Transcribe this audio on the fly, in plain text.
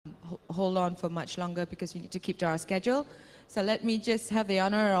hold on for much longer because we need to keep to our schedule. So let me just have the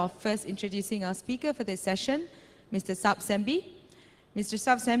honor of first introducing our speaker for this session, Mr. Sarb Sembhi. Mr.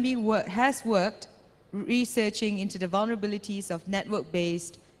 Sarb Sembhi has worked researching into the vulnerabilities of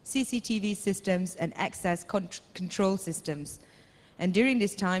network-based CCTV systems and access control systems. And during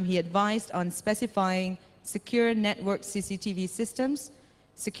this time, he advised on specifying secure network CCTV systems,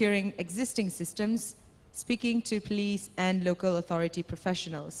 securing existing systems, speaking to police and local authority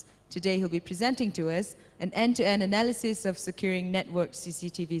professionals. Today, he'll be presenting to us an end-to-end analysis of securing network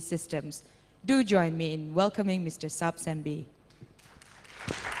CCTV systems. Do join me in welcoming Mr. Sarb Sembhi.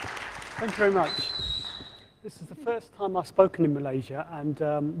 Thank you very much. This is the first time I've spoken in Malaysia, and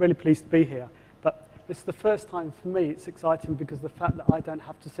I'm really pleased to be here. But this is the first time for me. It's exciting because of the fact that I don't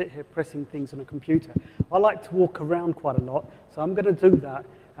have to sit here pressing things on a computer. I like to walk around quite a lot, so I'm going to do that.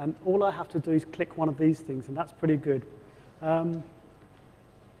 And all I have to do is click one of these things, and that's pretty good. Right,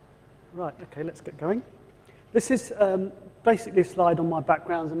 okay, let's get going. This is basically a slide on my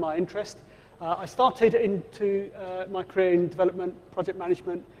background and my interest. I started into my career in development, project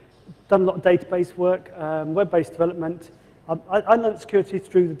management, done a lot of database work, web-based development. I learned security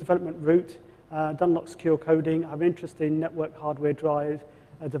through the development route, done a lot of secure coding. I have an interest in network hardware drive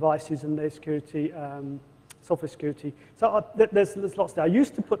devices and their security, software security. So there's lots there. I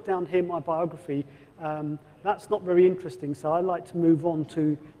used to put down here my biography. That's not very interesting, so I like to move on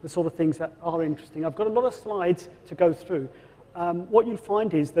to the sort of things that are interesting. I've got a lot of slides to go through. What you'll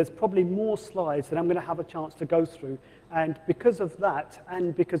find is there's probably more slides that I'm going to have a chance to go through. And because of that,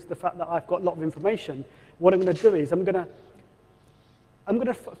 and because of the fact that I've got a lot of information, what I'm going to do is I'm going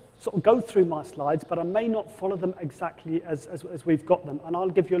to sort of go through my slides, but I may not follow them exactly as we've got them. And I'll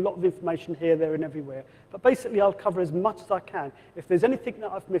give you a lot of information here, there, and everywhere. But basically, I'll cover as much as I can. If there's anything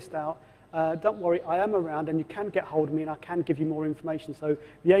that I've missed out, don't worry, I am around, and you can get hold of me, and I can give you more information. So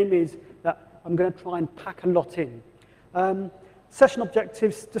the aim is that I'm going to try and pack a lot in. Session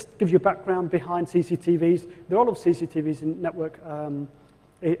objectives, just to give you a background behind CCTVs. There are a lot of CCTVs in network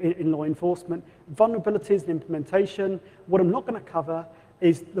in law enforcement. Vulnerabilities and implementation. What I'm not going to cover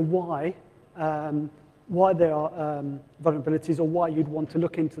is the why there are vulnerabilities or why you'd want to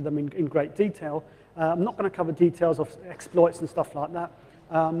look into them in great detail. I'm not going to cover details of exploits and stuff like that.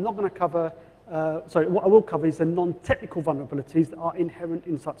 I'm not going to cover, what I will cover is the non-technical vulnerabilities that are inherent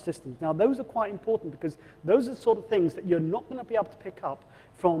in such systems. Now, those are quite important because those are the sort of things that you're not going to be able to pick up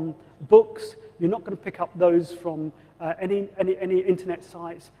from books. You're not going to pick up those from any internet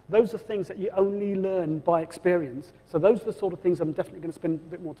sites. Those are things that you only learn by experience. So those are the sort of things I'm definitely going to spend a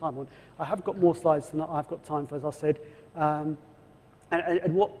bit more time on. I have got more slides than I've got time for, as I said.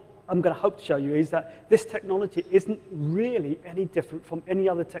 And what I'm going to hope to show you is that this technology isn't really any different from any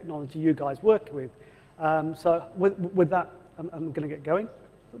other technology you guys work with. So with that, I'm going to get going.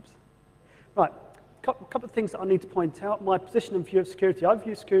 Oops. Right, a couple of things that I need to point out. My position and view of security. I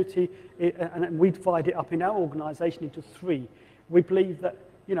view security, and we divide it up in our organization into three. We believe that,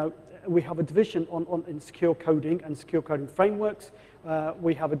 we have a division in secure coding and secure coding frameworks.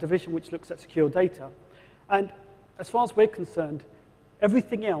 We have a division which looks at secure data. And as far as we're concerned,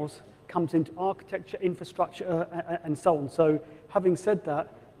 everything else comes into architecture, infrastructure, and so on. So having said that,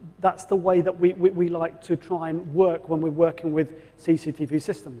 that's the way that we like to try and work when we're working with CCTV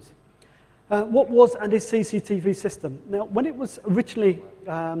systems. What was and is CCTV system? Now, when it was originally,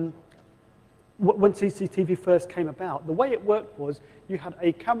 when CCTV first came about, the way it worked was you had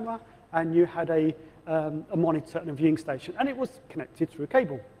a camera and you had a monitor and a viewing station, and it was connected through a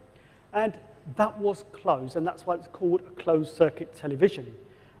cable. And that was closed, and that's why it's called a closed-circuit television.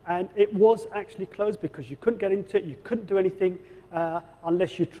 And it was actually closed because you couldn't get into it, you couldn't do anything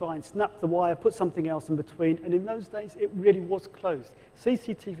unless you try and snap the wire, put something else in between, and in those days, it really was closed.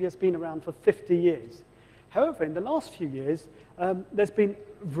 CCTV has been around for 50 years. However, in the last few years, there's been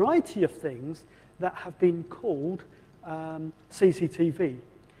a variety of things that have been called CCTV.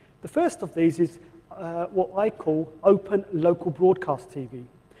 The first of these is what I call open local broadcast TV.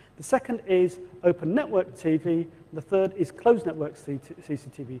 The second is open network TV. The third is closed network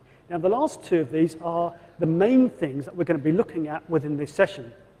CCTV. Now, the last two of these are the main things that we're going to be looking at within this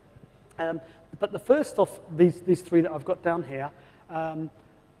session. But the first of these three that I've got down here,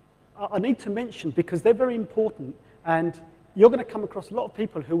 I need to mention because they're very important. And you're going to come across a lot of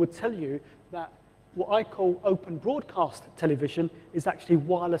people who would tell you that what I call open broadcast television is actually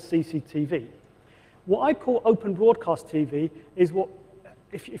wireless CCTV. What I call open broadcast TV is what,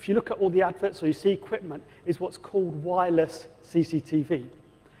 if you look at all the adverts or you see equipment, is what's called wireless CCTV.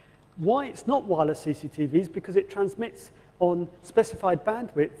 Why it's not wireless CCTV is because it transmits on specified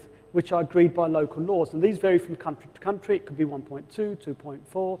bandwidth which are agreed by local laws. And these vary from country to country. It could be 1.2,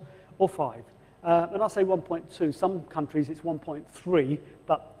 2.4, or 5. And I say 1.2, some countries it's 1.3,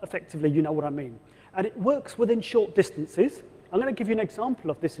 but effectively you know what I mean. And it works within short distances. I'm going to give you an example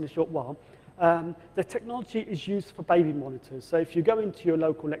of this in a short while. The technology is used for baby monitors. So if you go into your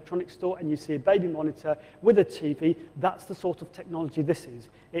local electronics store and you see a baby monitor with a TV, that's the sort of technology this is.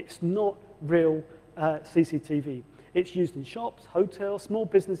 It's not real CCTV. It's used in shops, hotels, small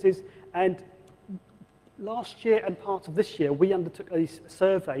businesses, and last year and part of this year, we undertook a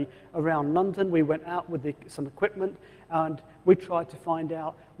survey around London. We went out with some equipment, and we tried to find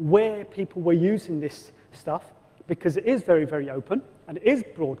out where people were using this stuff, because it is very, very open, and it is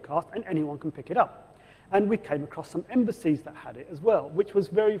broadcast, and anyone can pick it up. And we came across some embassies that had it as well, which was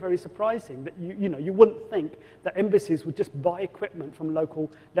very, very surprising that you wouldn't think that embassies would just buy equipment from a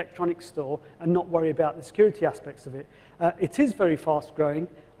local electronics store and not worry about the security aspects of it. It is very fast growing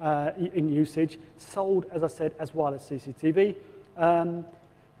in usage, sold, as I said, as wireless CCTV.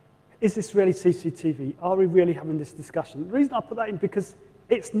 Is this really CCTV? Are we really having this discussion? The reason I put that in because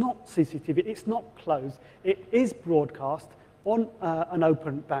it's not CCTV, it's not closed, it is broadcast on an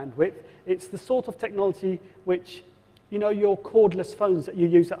open bandwidth. It's the sort of technology which, your cordless phones that you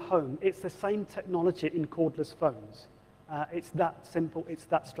use at home, it's the same technology in cordless phones. It's that simple, it's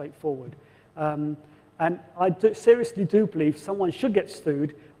that straightforward. And I seriously do believe someone should get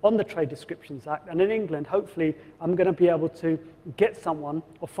sued on the Trade Descriptions Act. And in England, hopefully, I'm going to be able to get someone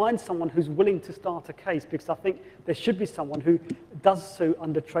or find someone who's willing to start a case, because I think there should be someone who does sue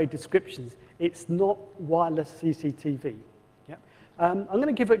under trade descriptions. It's not wireless CCTV. Yeah? I'm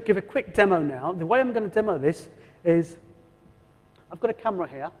going to give a quick demo now. The way I'm going to demo this is I've got a camera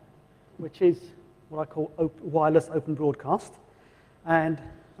here, which is what I call wireless open broadcast. And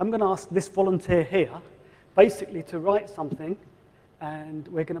I'm going to ask this volunteer here basically to write something, and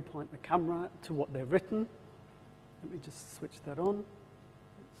we're going to point the camera to what they've written. Let me just switch that on.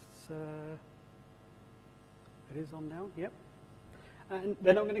 It is on now, yep. And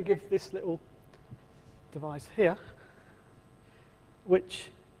then I'm going to give this little device here,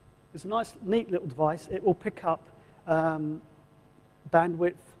 which is a nice, neat little device. It will pick up bandwidth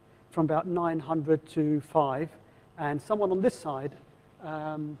from about 900 to 5. And someone on this side,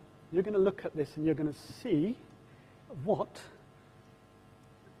 you're going to look at this and you're going to see what.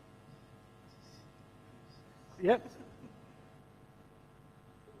 Yep.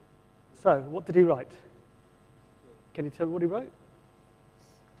 So, what did he write? Can you tell me what he wrote?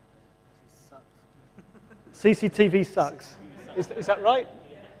 CCTV sucks. Is that right?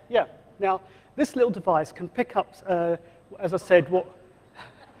 Yeah. Now, this little device can pick up, as I said, what...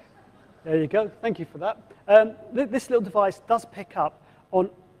 There you go. Thank you for that. This little device does pick up on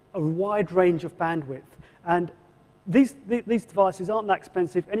a wide range of bandwidth. And these devices aren't that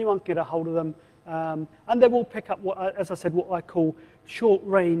expensive. Anyone can get a hold of them. And they will pick up, as I said, what I call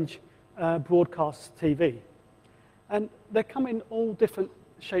short-range broadcast TV. And they come in all different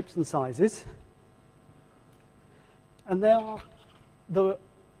shapes and sizes. And they are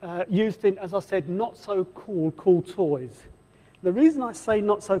used in, as I said, not-so-cool toys. The reason I say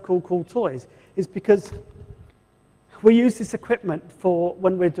not-so-cool toys is because we use this equipment for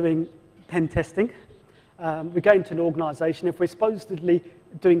when we're doing pen testing. We go into an organization. If we're supposedly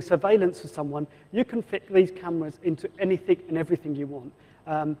doing surveillance of someone, you can fit these cameras into anything and everything you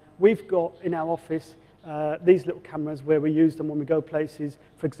want. We've got in our office these little cameras where we use them when we go places.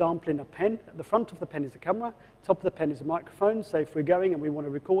 For example, in a pen, at the front of the pen is a camera, top of the pen is a microphone. So if we're going and we want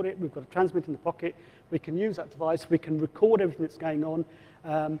to record it, we've got a transmitter in the pocket. We can use that device. We can record everything that's going on.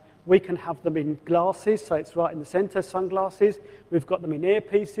 We can have them in glasses, so it's right in the center, sunglasses. We've got them in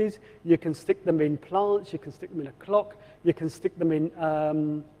earpieces. You can stick them in plants. You can stick them in a clock. You can stick them in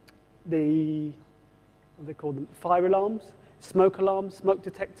what do they call them? Fire alarms, smoke alarms, smoke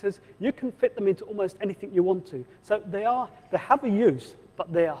detectors. You can fit them into almost anything you want to. So they have a use,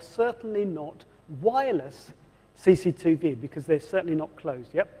 but they are certainly not wireless CCTV because they're certainly not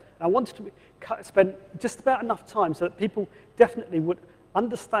closed. Yep. And I wanted to spend just about enough time so that people definitely would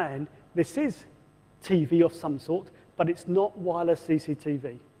understand this is TV of some sort, but it's not wireless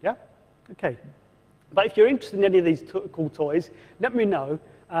CCTV. Yeah? Okay. But if you're interested in any of these cool toys, let me know,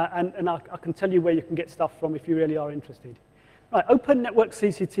 and I can tell you where you can get stuff from if you really are interested. Right, open network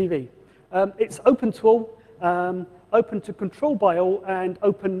CCTV. It's open to all, open to control by all, and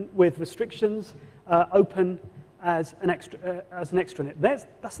open with restrictions, open as an extranet.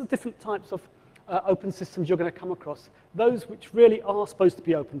 That's the different types of open systems you're going to come across. Those which really are supposed to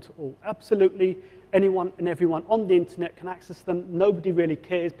be open to all. Absolutely anyone and everyone on the internet can access them. Nobody really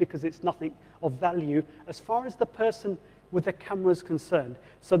cares because it's nothing of value. As far as the person with the cameras concerned.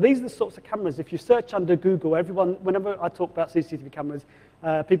 So these are the sorts of cameras, if you search under Google, whenever I talk about CCTV cameras,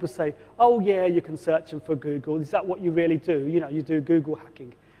 people say, oh yeah, you can search them for Google. Is that what you really do? You know, you do Google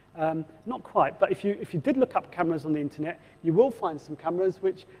hacking. Not quite, but if you did look up cameras on the internet, you will find some cameras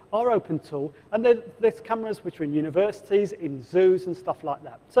which are open tool, and there's cameras which are in universities, in zoos and stuff like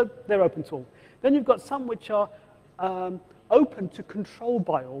that. So they're open tool. Then you've got some which are open to control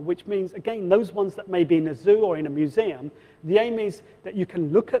by all, which means, again, those ones that may be in a zoo or in a museum, the aim is that you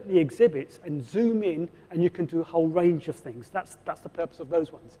can look at the exhibits and zoom in, and you can do a whole range of things. That's the purpose of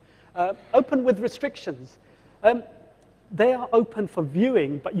those ones. Open with restrictions. They are open for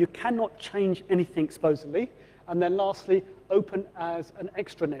viewing, but you cannot change anything, supposedly. And then lastly, open as an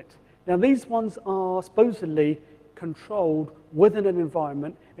extranet. Now, these ones are supposedly controlled within an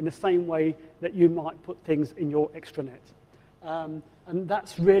environment in the same way that you might put things in your extranet. And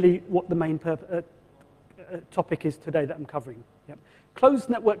that's really what the main topic is today that I'm covering. Yep. Closed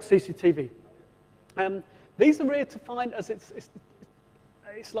network CCTV. These are rare to find, as it's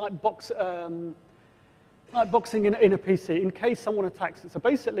like boxing in a PC, in case someone attacks it. So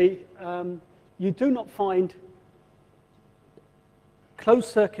basically, you do not find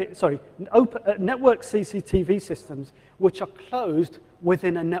network CCTV systems which are closed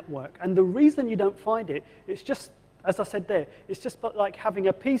within a network. And the reason you don't find it, it's just, as I said there, it's just like having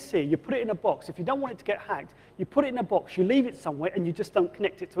a PC. You put it in a box. If you don't want it to get hacked, you put it in a box, you leave it somewhere, and you just don't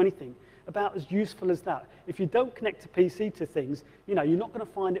connect it to anything. About as useful as that. If you don't connect a PC to things, you know, you're not going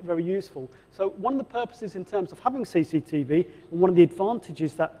to find it very useful. So one of the purposes in terms of having CCTV, and one of the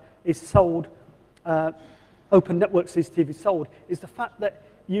advantages that is sold, open network CCTV sold, is the fact that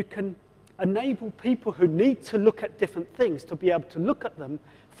you can enable people who need to look at different things to be able to look at them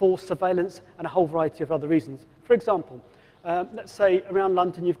for surveillance and a whole variety of other reasons. For example, let's say around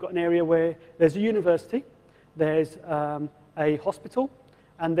London you've got an area where there's a university, there's a hospital,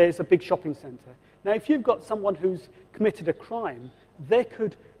 and there's a big shopping centre. Now, if you've got someone who's committed a crime, they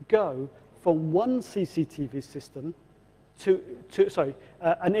could go from one CCTV system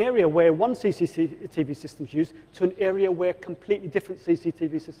an area where one CCTV system's used to an area where completely different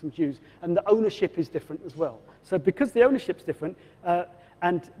CCTV systems used, and the ownership is different as well. So because the ownership's different,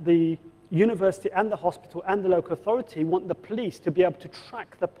 and the university and the hospital and the local authority want the police to be able to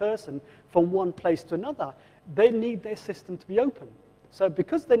track the person from one place to another, they need their system to be open. So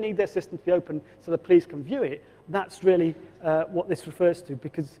because they need their system to be open so the police can view it, that's really what this refers to,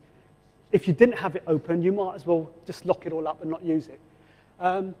 because if you didn't have it open, you might as well just lock it all up and not use it.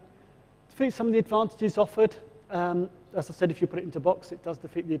 Defeat some of the advantages offered. As I said, if you put it into a box, it does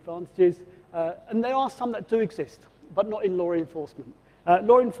defeat the advantages. And there are some that do exist, but not in law enforcement.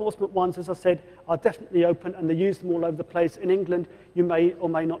 Law enforcement ones, as I said, are definitely open, and they use them all over the place. In England, you may or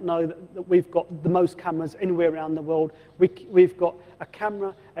may not know that we've got the most cameras anywhere around the world. We've got a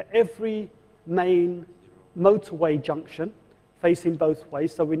camera at every main motorway junction, facing both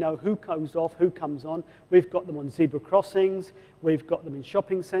ways, so we know who goes off, who comes on. We've got them on zebra crossings. We've got them in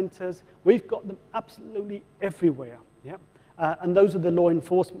shopping centres. We've got them absolutely everywhere. Yeah? And those are the law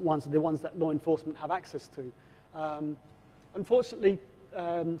enforcement ones, the ones that law enforcement have access to. Unfortunately,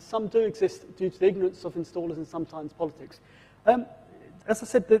 some do exist due to the ignorance of installers and sometimes politics. As I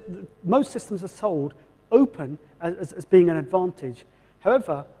said, most systems are sold open as being an advantage.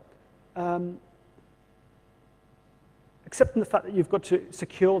 However, except in the fact that you've got to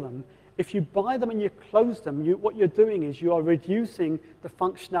secure them, if you buy them and you close them, what you're doing is you are reducing the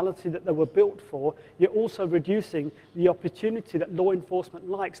functionality that they were built for. You're also reducing the opportunity that law enforcement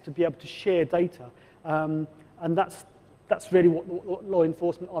likes to be able to share data. And that's really what law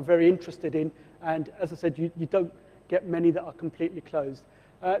enforcement are very interested in. And as I said, you don't get many that are completely closed.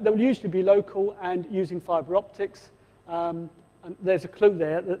 They will usually be local and using fibre optics. And there's a clue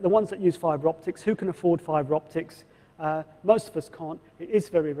there. The ones that use fibre optics, who can afford fibre optics? Most of us can't. It is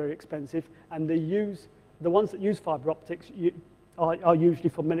very, very expensive. And the ones that use fibre optics are usually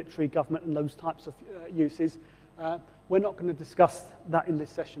for military, government, and those types of uses. We're not going to discuss that in this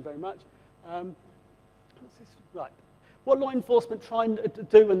session very much. Right. What law enforcement trying to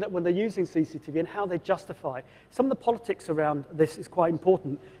do when they're using CCTV and how they justify. Some of the politics around this is quite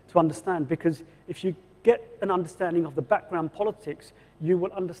important to understand, because if you get an understanding of the background politics, you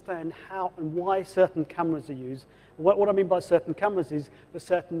will understand how and why certain cameras are used. What I mean by certain cameras is the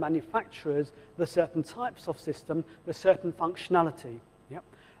certain manufacturers, the certain types of system, the certain functionality. Yep.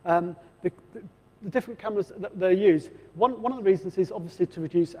 The different cameras that they use, one of the reasons is obviously to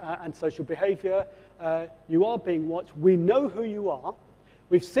reduce antisocial behaviour. You are being watched. We know who you are.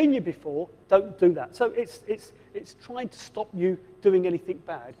 We've seen you before. Don't do that. So it's trying to stop you doing anything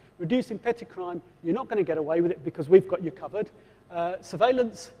bad. Reducing petty crime, you're not going to get away with it because we've got you covered.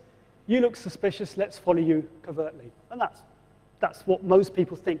 Surveillance, you look suspicious, let's follow you covertly. And that's what most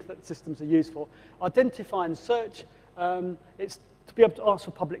people think that systems are used for. Identify and search, it's to be able to ask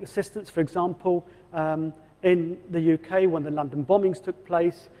for public assistance. For example, in the UK, when the London bombings took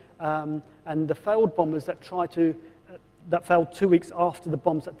place, and the failed bombers that that failed 2 weeks after the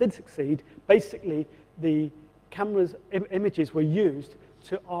bombs that did succeed, basically the cameras images were used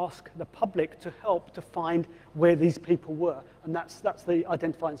to ask the public to help to find where these people were. And that's the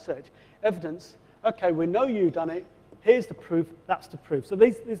identify and search. Evidence, okay, we know you've done it, here's the proof, that's the proof. So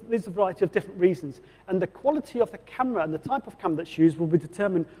there's a variety of different reasons. And the quality of the camera and the type of camera that's used will be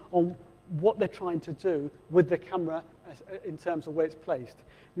determined on what they're trying to do with the camera in terms of where it's placed.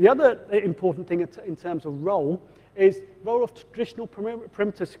 The other important thing in terms of role is role of traditional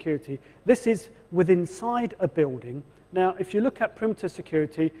perimeter security. This is inside a building. Now, if you look at perimeter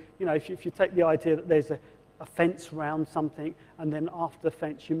security, you know, if you take the idea that there's a fence around something, and then after the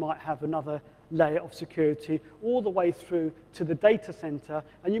fence you might have another layer of security all the way through to the data center,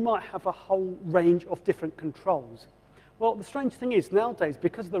 and you might have a whole range of different controls. Well, the strange thing is nowadays,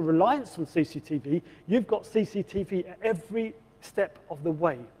 because of the reliance on CCTV, you've got CCTV at every step of the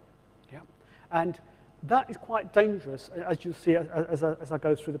way. Yeah? And that is quite dangerous, as you'll see as I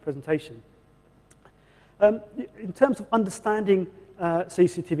go through the presentation. In terms of understanding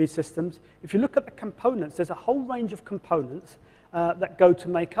CCTV systems, if you look at the components, there's a whole range of components that go to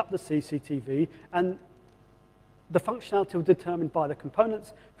make up the CCTV, and the functionality will be determined by the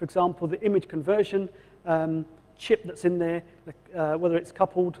components. For example, the image conversion chip that's in there, whether it's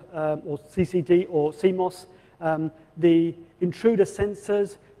coupled or CCD or CMOS, the intruder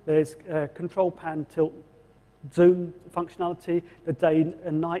sensors, there's control pan tilt zoom functionality, the day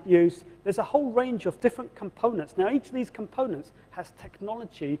and night use. There's a whole range of different components. Now, each of these components has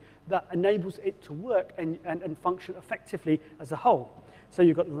technology that enables it to work and function effectively as a whole. So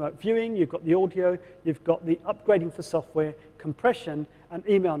you've got the remote viewing, you've got the audio, you've got the upgrading for software, compression, and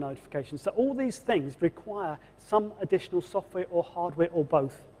email notifications. So all these things require some additional software or hardware or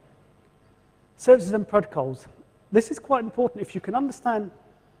both. Services and protocols. This is quite important. If you can understand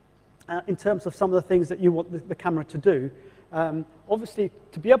in terms of some of the things that you want the camera to do, obviously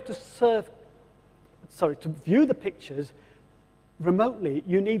to be able to to view the pictures remotely,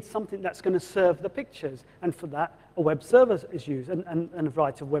 you need something that's going to serve the pictures, and for that a web server is used and a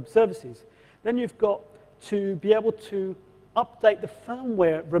variety of web services. Then you've got to be able to update the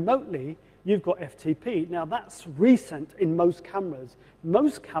firmware remotely. You've got FTP. Now that's recent in most cameras.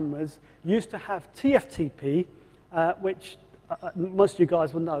 Most cameras used to have TFTP, which most of you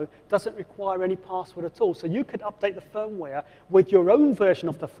guys will know, doesn't require any password at all. So you could update the firmware with your own version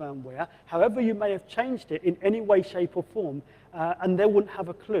of the firmware, however you may have changed it in any way, shape, or form, and they wouldn't have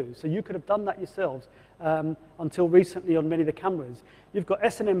a clue. So you could have done that yourselves until recently on many of the cameras. You've got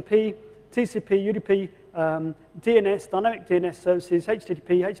SNMP, TCP, UDP, DNS, dynamic DNS services,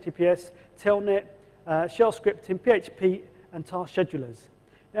 HTTP, HTTPS, Telnet, shell scripting, PHP, and task schedulers.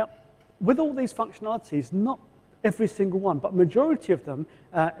 Now, with all these functionalities, not every single one, but majority of them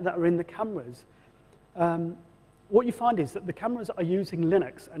that are in the cameras, what you find is that the cameras are using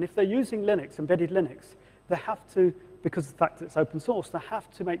Linux, and if they're using Linux, embedded Linux, they have to, because of the fact that it's open source, they have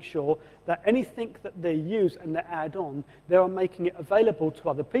to make sure that anything that they use and they add on, they are making it available to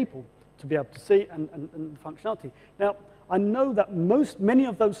other people to be able to see and functionality. Now, I know that many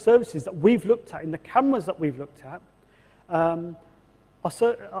of those services that we've looked at, in the cameras that we've looked at, are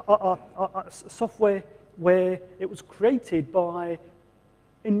software where it was created by,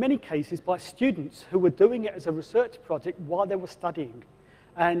 in many cases, by students who were doing it as a research project while they were studying.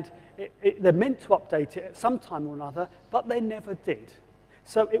 And they're meant to update it at some time or another, but they never did.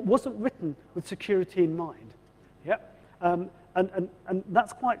 So it wasn't written with security in mind. Yeah? And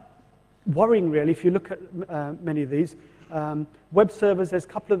that's quite worrying, really, if you look at many of these. Web servers, there's a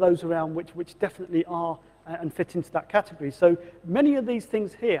couple of those around which definitely are and fit into that category. So many of these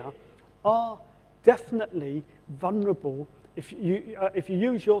things here are definitely vulnerable. If you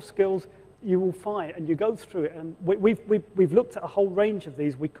use your skills, you will find, and you go through it, and we've looked at a whole range of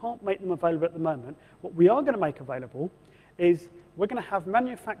these. We can't make them available at the moment. What we are going to make available is we're going to have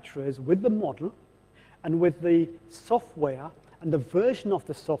manufacturers with the model and with the software and the version of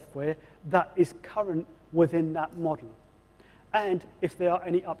the software that is current within that model, and if there are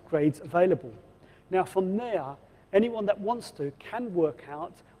any upgrades available. Now from there, anyone that wants to can work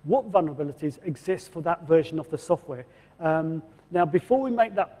out what vulnerabilities exist for that version of the software. Now, before we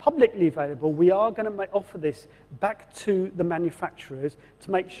make that publicly available, we are going to offer this back to the manufacturers to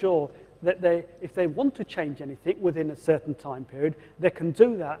make sure that if they want to change anything within a certain time period, they can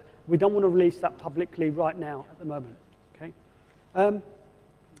do that. We don't want to release that publicly right now at the moment. Okay?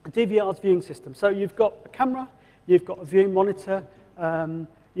 DVR's viewing system. So you've got a camera, you've got a viewing monitor,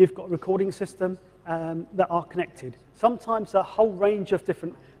 you've got a recording system that are connected. Sometimes a whole range of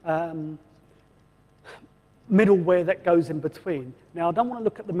different middleware that goes in between. Now, I don't want to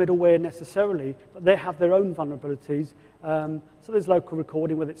look at the middleware necessarily, but they have their own vulnerabilities. So there's local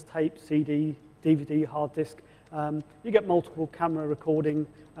recording, whether it's tape, CD, DVD, hard disk. You get multiple camera recording.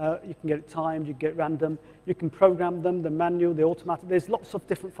 You can get it timed, you can get it random. You can program them, the manual, the automatic. There's lots of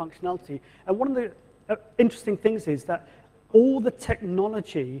different functionality. And one of the interesting things is that all the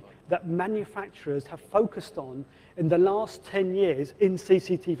technology that manufacturers have focused on in the last 10 years in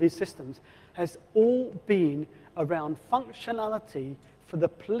CCTV systems has all been around functionality for the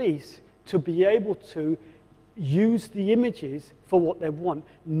police to be able to use the images for what they want.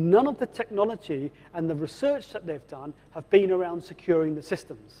 None of the technology and the research that they've done have been around securing the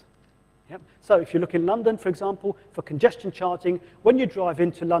systems. Yep. So if you look in London, for example, for congestion charging, when you drive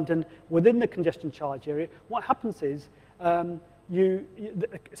into London within the congestion charge area, what happens is the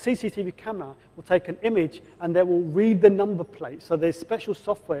CCTV camera will take an image and they will read the number plate. So there's special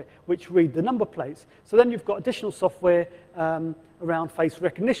software which read the number plates. So then you've got additional software around face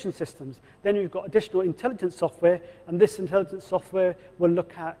recognition systems. Then you've got additional intelligence software, and this intelligence software will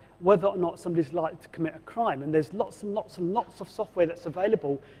look at whether or not somebody's likely to commit a crime. And there's lots and lots and lots of software that's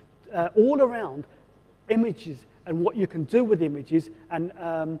available all around images and what you can do with images and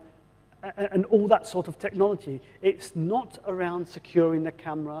all that sort of technology. It's not around securing the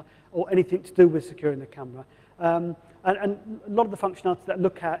camera or anything to do with securing the camera. And a lot of the functionality that I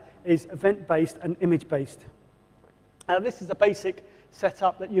look at is event-based and image-based. This is a basic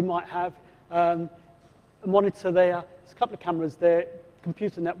setup that you might have. A monitor there, there's a couple of cameras there,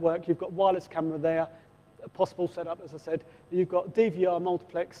 computer network, you've got wireless camera there, a possible setup, as I said. You've got DVR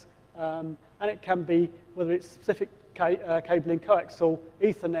multiplex, and it can be, whether it's specific cabling, coaxial,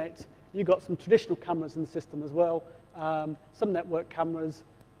 Ethernet. You've got some traditional cameras in the system as well, some network cameras,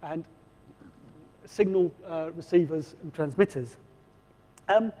 and signal receivers and transmitters.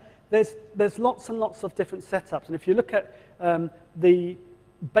 There's lots and lots of different setups, and if you look at the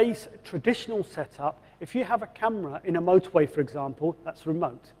base traditional setup, if you have a camera in a motorway, for example, that's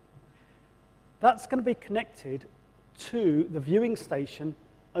remote, that's going to be connected to the viewing station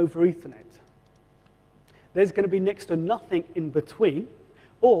over Ethernet. There's going to be next to nothing in between,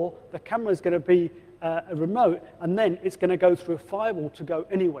 or the camera is going to be a remote, and then it's going to go through a firewall to go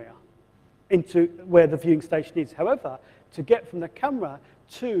anywhere into where the viewing station is. However, to get from the camera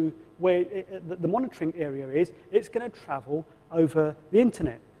to where the monitoring area is, it's going to travel over the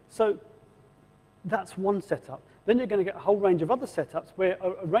internet. So that's one setup. Then you're going to get a whole range of other setups where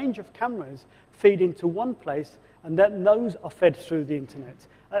a range of cameras feed into one place, and then those are fed through the internet.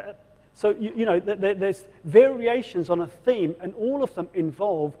 So, you know, there's variations on a theme, and all of them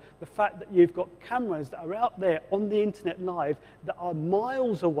involve the fact that you've got cameras that are out there on the internet live that are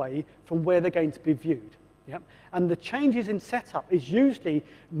miles away from where they're going to be viewed. Yep. And the changes in setup is usually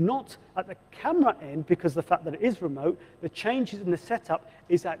not at the camera end because of the fact that it is remote. The changes in the setup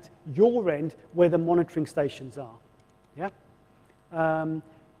is at your end where the monitoring stations are. Yeah?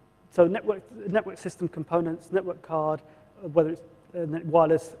 So network system components, network card, whether it's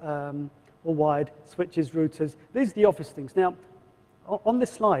wireless or wired, switches, routers. These are the obvious things. Now, on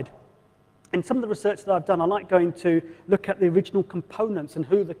this slide, in some of the research that I've done, I like going to look at the original components and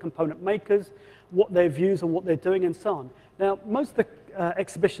who the component makers, what their views on what they're doing, and so on. Now, most of the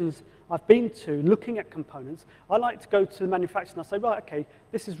exhibitions I've been to looking at components, I like to go to the manufacturer and I say, right, okay,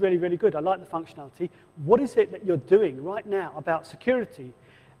 this is really, really good. I like the functionality. What is it that you're doing right now about security?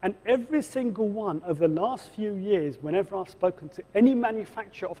 And every single one over the last few years, whenever I've spoken to any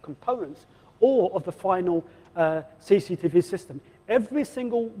manufacturer of components or of the final CCTV system, every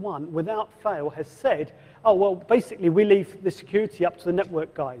single one, without fail, has said, oh, well, basically, we leave the security up to the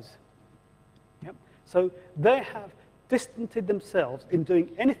network guys. Yep. So they have distanced themselves in doing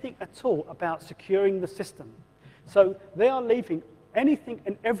anything at all about securing the system. So they are leaving anything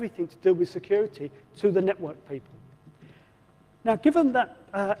and everything to do with security to the network people. Now, given that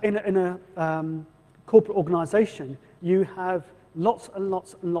in a corporate organization, you have lots and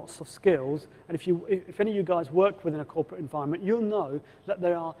lots and lots of skills, and if any of you guys work within a corporate environment, you'll know that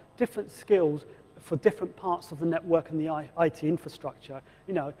there are different skills for different parts of the network and the IT infrastructure.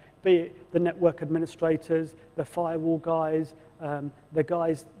 You know, be it the network administrators, the firewall guys, the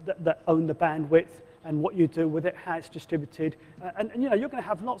guys that own the bandwidth, and what you do with it, how it's distributed, and you know, you're going to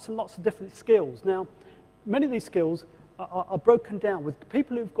have lots and lots of different skills. Now, many of these skills are broken down with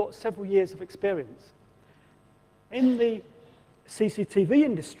people who've got several years of experience. In the CCTV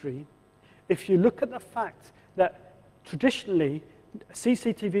industry, if you look at the fact that traditionally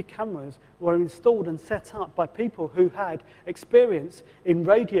CCTV cameras were installed and set up by people who had experience in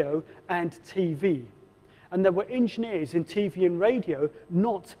radio and TV. And there were engineers in TV and radio,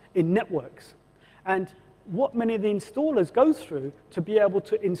 not in networks. And what many of the installers go through to be able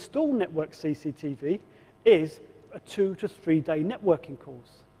to install network CCTV is a 2 to 3 day networking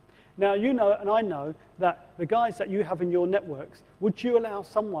course. Now, you know, and I know, that the guys that you have in your networks, would you allow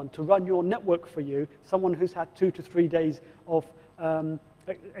someone to run your network for you, someone who's had 2 to 3 days of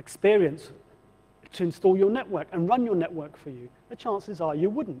experience to install your network and run your network for you? The chances are you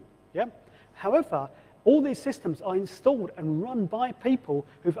wouldn't, yeah? However, all these systems are installed and run by people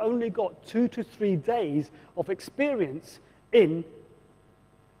who've only got 2 to 3 days of experience in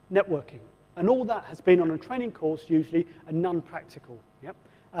networking. And all that has been on a training course usually and none practical. Yep.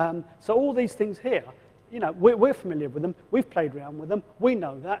 So all these things here, you know, we're familiar with them, we've played around with them, we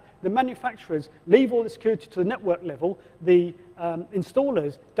know that. The manufacturers leave all the security to the network level, the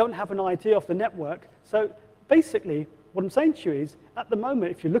installers don't have an idea of the network. So basically, what I'm saying to you is, at the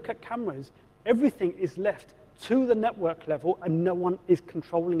moment, if you look at cameras, everything is left to the network level and no one is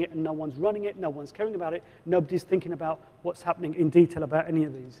controlling it and no one's running it, no one's caring about it, nobody's thinking about what's happening in detail about any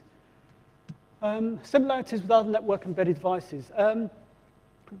of these. Similarities with other network embedded devices.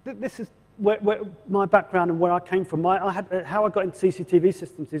 This is where my background and where I came from. How I got into CCTV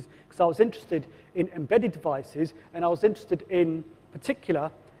systems is because I was interested in embedded devices and I was interested in particular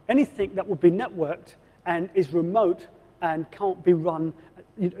anything that would be networked and is remote and can't be run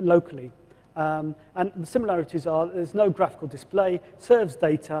locally. And the similarities are there's no graphical display, serves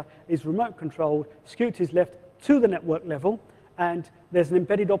data, is remote controlled, security is left to the network level, and there's an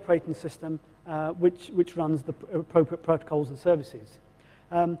embedded operating system which runs the appropriate protocols and services.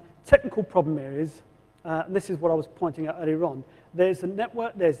 Technical problem areas, this is what I was pointing out earlier on. There's the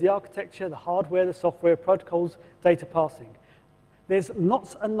network, there's the architecture, the hardware, the software, protocols, data passing. There's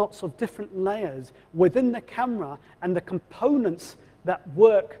lots and lots of different layers within the camera and the components that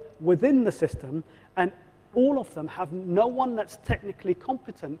work within the system, and all of them have no one that's technically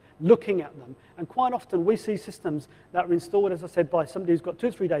competent looking at them. And quite often we see systems that are installed, as I said, by somebody who's got 2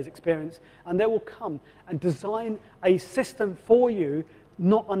 or 3 days experience, and they will come and design a system for you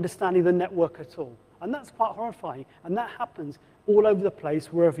not understanding the network at all. And that's quite horrifying, and that happens all over the place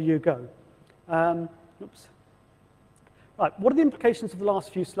wherever you go. Oops. Right, what are the implications of the last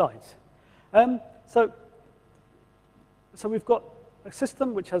few slides? So we've got a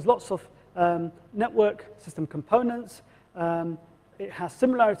system which has lots of network system components. It has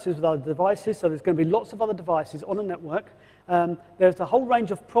similarities with other devices, so there's going to be lots of other devices on a network. There's a whole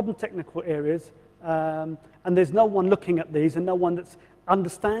range of problem technical areas, and there's no one looking at these and no one that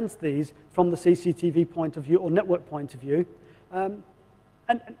understands these from the CCTV point of view or network point of view. And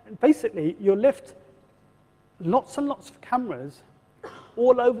basically, you're left lots and lots of cameras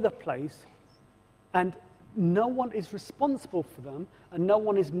all over the place, and no one is responsible for them, and no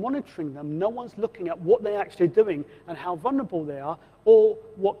one is monitoring them. No one's looking at what they're actually doing and how vulnerable they are or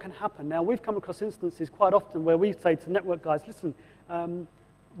what can happen. Now, we've come across instances quite often where we say to network guys, listen,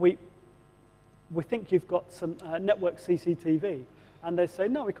 we think you've got some network CCTV. And they say,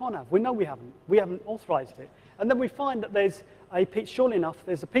 no, we can't have. We know we haven't. We haven't authorized it. And then we find that there's surely enough,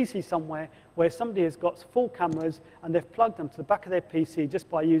 there's a PC somewhere where somebody has got 4 cameras and they've plugged them to the back of their PC just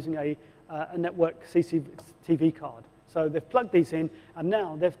by using a network CCTV card. So they've plugged these in, and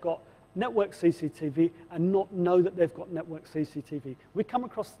now they've got network CCTV and not know that they've got network CCTV. We come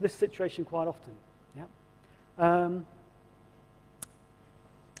across this situation quite often. Yeah.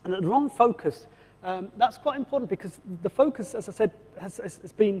 And the wrong focus, that's quite important because the focus, as I said,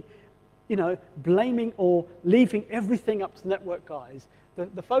 has been, you know, blaming or leaving everything up to the network guys.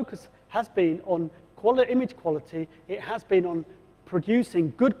 The focus has been on image quality. It has been on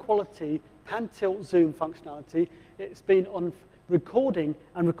producing good quality pan tilt zoom functionality. It's been on recording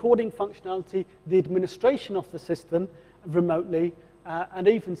functionality, the administration of the system remotely, and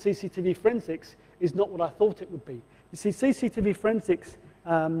even CCTV forensics is not what I thought it would be. You see, CCTV forensics,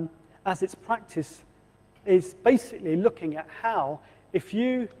 as its practice, is basically looking at how, if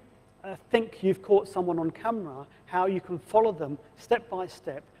you think you've caught someone on camera, how you can follow them step by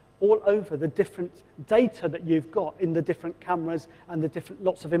step all over the different data that you've got in the different cameras and the different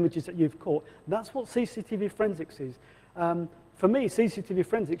lots of images that you've caught. That's what CCTV forensics is. For me, CCTV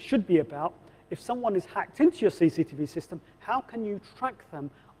forensics should be about, if someone is hacked into your CCTV system, how can you track them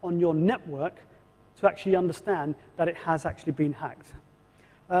on your network to actually understand that it has actually been hacked?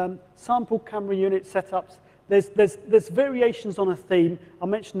 Sample camera unit setups, there's variations on a theme. I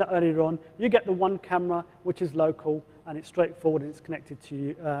mentioned that earlier on. You get the one camera, which is local, and it's straightforward, and it's connected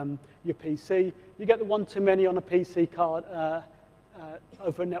to your PC. You get the one-to-many on a PC card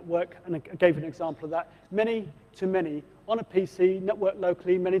over a network, and I gave an example of that. Many-to-many on a PC, network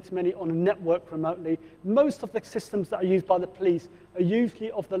locally, many-to-many on a network remotely. Most of the systems that are used by the police are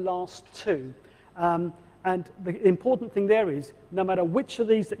usually of the last two. And the important thing there is, no matter which of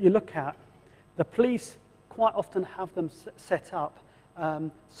these that you look at, the police quite often have them set up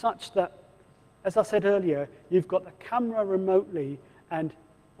such that, as I said earlier, you've got the camera remotely and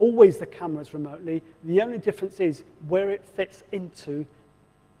always the cameras remotely. The only difference is where it fits into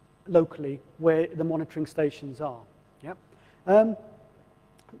locally, where the monitoring stations are. Yep.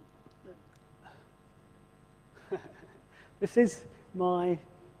 This is my,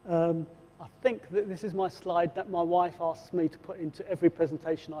 I think that this is my slide that my wife asks me to put into every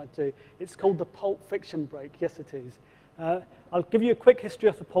presentation I do. It's called the Pulp Fiction break. Yes, it is. I'll give you a quick history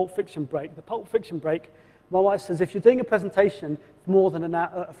of the Pulp Fiction break. The Pulp Fiction break, my wife says, if you're doing a presentation for more than an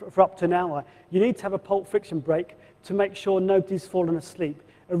hour, for up to an hour, you need to have a Pulp Fiction break to make sure nobody's fallen asleep.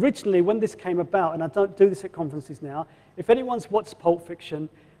 Originally, when this came about, and I don't do this at conferences now, if anyone's watched Pulp Fiction,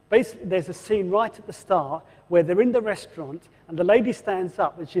 basically there's a scene right at the start where they're in the restaurant and the lady stands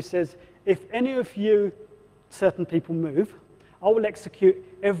up and she says, if any of you certain people move, I will execute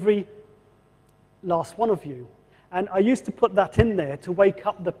every last one of you. And I used to put that in there to wake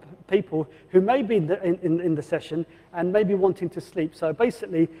up the people who may be in the session and may be wanting to sleep. So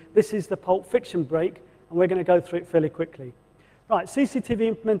basically, this is the Pulp Fiction break, and we're going to go through it fairly quickly. Right, CCTV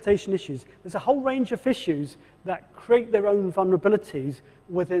implementation issues. There's a whole range of issues that create their own vulnerabilities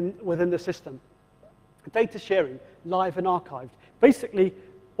within the system. Data sharing, live and archived. Basically,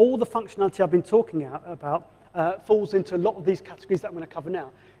 all the functionality I've been talking about falls into a lot of these categories that I'm going to cover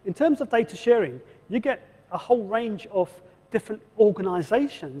now. In terms of data sharing, you get a whole range of different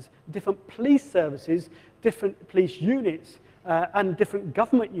organizations, different police services, different police units, and different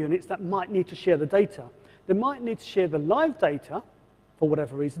government units that might need to share the data. They might need to share the live data, for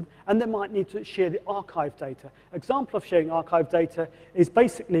whatever reason, and they might need to share the archive data. Example of sharing archive data is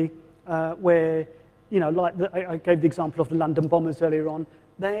basically where, you know, like I gave the example of the London bombers earlier on.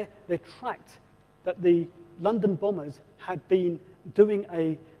 They tracked that the London bombers had been doing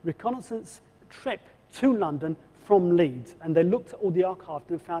a reconnaissance trip to London from Leeds, and they looked at all the archives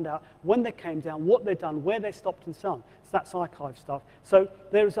and found out when they came down, what they'd done, where they stopped, and so on. So that's archive stuff. So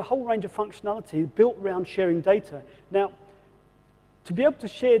there is a whole range of functionality built around sharing data. Now, to be able to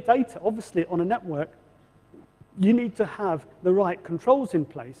share data, obviously, on a network, you need to have the right controls in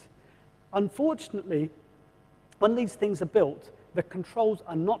place. Unfortunately, when these things are built, the controls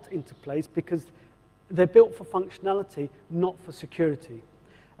are not into place because they're built for functionality, not for security.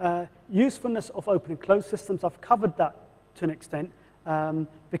 Usefulness of open and closed systems, I've covered that to an extent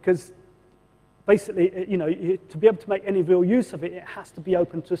because basically, you know, to be able to make any real use of it, it has to be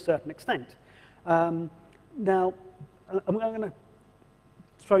open to a certain extent. Now, I'm going to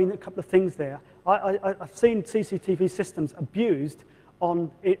throw in a couple of things there. I've seen CCTV systems abused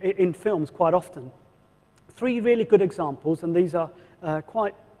in films quite often. 3 really good examples, and these are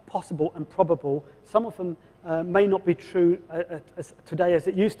quite possible and probable. Some of them may not be true today as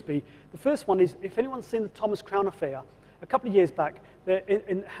it used to be. The first one is, if anyone's seen the Thomas Crown affair, a couple of years back,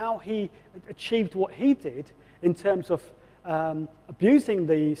 in how he achieved what he did in terms of abusing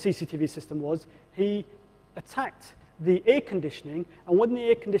the CCTV system was, he attacked the air conditioning, and when the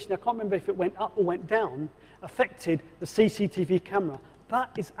air conditioning, I can't remember if it went up or went down, affected the CCTV camera.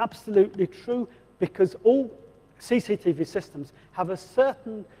 That is absolutely true because all CCTV systems have a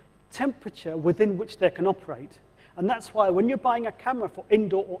certain temperature within which they can operate. And that's why when you're buying a camera for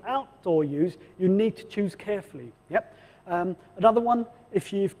indoor or outdoor use, you need to choose carefully. Yep. Another one,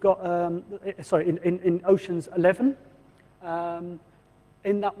 if you've got, in Ocean's 11,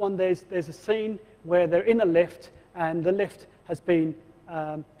 in that one there's a scene where they're in a lift and the lift has been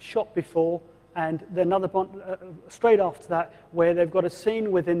shot before, and then another one straight after that where they've got a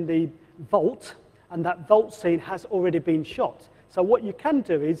scene within the vault, and that vault scene has already been shot. So what you can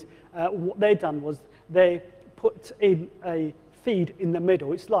do is, what they done was they put in a feed in the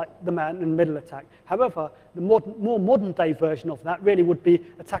middle. It's like the man in the middle attack. However, the more modern day version of that really would be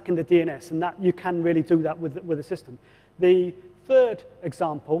attacking the DNS, and that you can really do that with the system. The third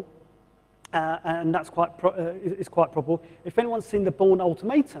example, and that's quite probable, if anyone's seen the Bourne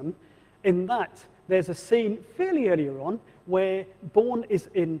Ultimatum, in that there's a scene fairly earlier on where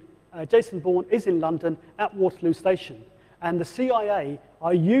Jason Bourne is in London at Waterloo Station, and the CIA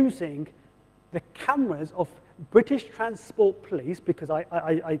are using the cameras of British Transport Police, because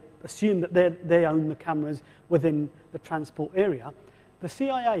I assume that they own the cameras within the transport area, the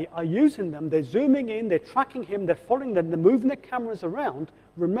CIA are using them, they're zooming in, they're tracking him, they're following them, they're moving the cameras around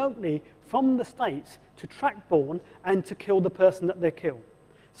remotely from the States to track Bourne and to kill the person that they kill.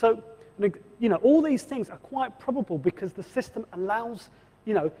 So, you know, all these things are quite probable because the system allows,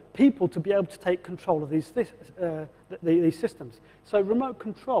 you know, people to be able to take control of these systems. So remote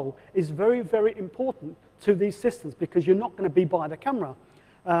control is very, very important to these systems because you're not going to be by the camera.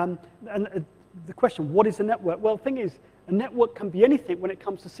 And the question, what is a network? Well, the thing is, a network can be anything when it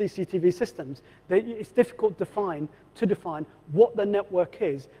comes to CCTV systems. It's difficult to define what the network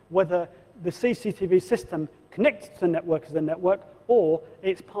is, whether the CCTV system connects to the network as a network or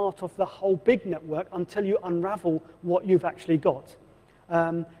it's part of the whole big network until you unravel what you've actually got.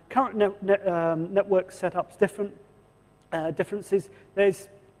 Current network setups, differences.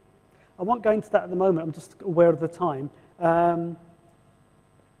 I won't go into that at the moment, I'm just aware of the time.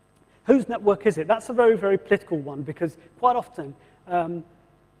 Whose network is it? That's a very, very political one because quite often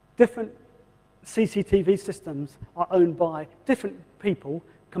different CCTV systems are owned by different people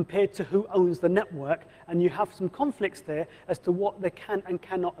compared to who owns the network, and you have some conflicts there as to what they can and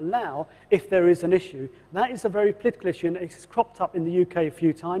cannot allow if there is an issue. That is a very political issue, and it's cropped up in the UK a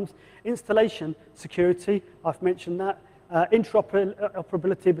few times. Installation security, I've mentioned that.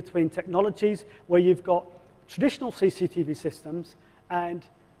 Interoperability between technologies, where you've got traditional CCTV systems, and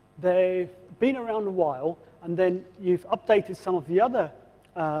they've been around a while, and then you've updated some of the other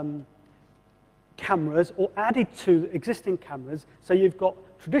cameras or added to existing cameras, so you've got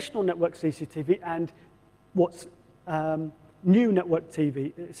traditional network CCTV and what's new network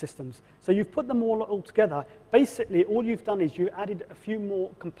TV systems. So you've put them all together. Basically, all you've done is you added a few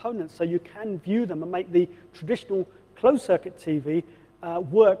more components so you can view them and make the traditional closed-circuit TV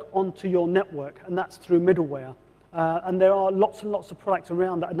work onto your network, and that's through middleware. And there are lots and lots of products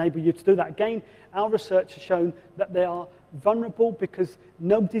around that enable you to do that. Again, our research has shown that they are vulnerable because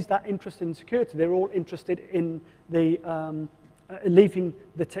nobody's that interested in security. They're all interested in the leaving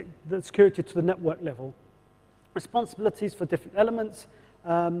the security to the network level. Responsibilities for different elements,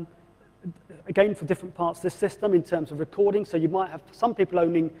 again for different parts of the system in terms of recording. So you might have some people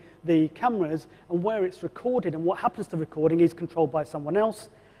owning the cameras, and where it's recorded and what happens to recording is controlled by someone else.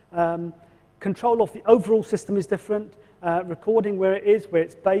 Control of the overall system is different. Recording where it is, where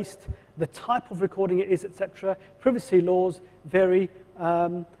it's based, the type of recording it is, etc. Privacy laws vary.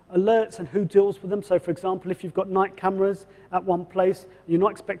 Alerts and who deals with them. So, for example, if you've got night cameras at one place, you're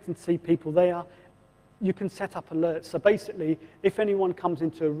not expecting to see people there, you can set up alerts. So basically, if anyone comes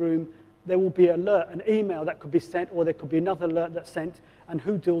into a room, there will be an alert, an email that could be sent, or there could be another alert that's sent, and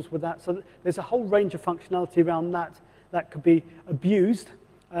who deals with that. So there's a whole range of functionality around that that could be abused.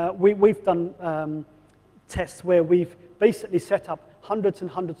 We've done tests where we've basically set up hundreds and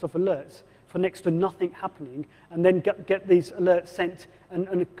hundreds of alerts for next to nothing happening, and then get these alerts sent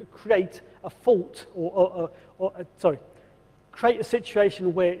and create a fault, create a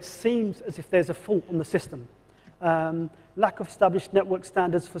situation where it seems as if there's a fault on the system. Lack of established network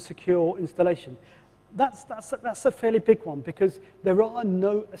standards for secure installation. That's a fairly big one because there are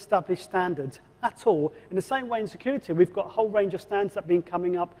no established standards at all. In the same way in security, we've got a whole range of standards that have been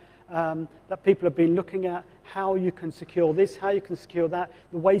coming up that people have been looking at, how you can secure this, how you can secure that,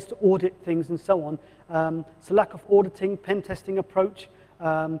 the ways to audit things and so on. So lack of auditing, pen testing approach.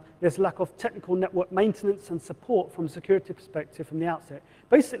 There's lack of technical network maintenance and support from a security perspective from the outset.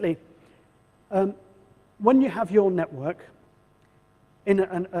 Basically, when you have your network in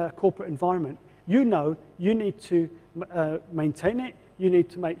a corporate environment, you know you need to maintain it, you need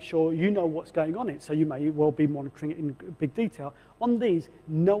to make sure you know what's going on in it, so you may well be monitoring it in big detail. On these,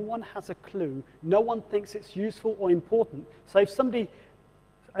 no one has a clue. No one thinks it's useful or important. So if somebody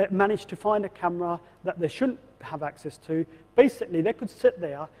managed to find a camera that they shouldn't have access to, basically they could sit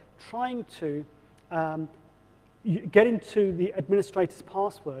there trying to get into the administrator's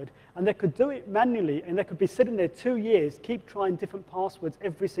password, and they could do it manually, and they could be sitting there 2 years, keep trying different passwords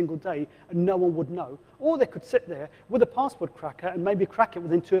every single day, and no one would know. Or they could sit there with a password cracker and maybe crack it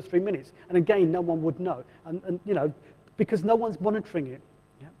within 2 or 3 minutes, and again, no one would know, and you know, because no one's monitoring it.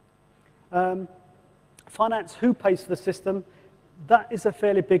 Yeah. Finance, who pays for the system? That is a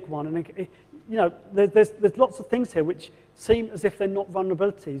fairly big one, and you know, there's lots of things here which seem as if they're not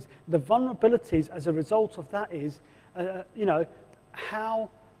vulnerabilities. The vulnerabilities as a result of that is, you know, how,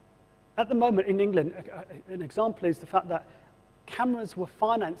 at the moment in England, an example is the fact that cameras were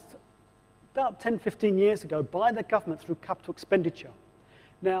financed about 10, 15 years ago by the government through capital expenditure.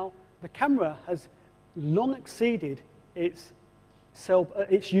 Now, the camera has long exceeded its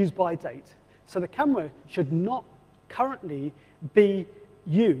use by date. So the camera should not currently be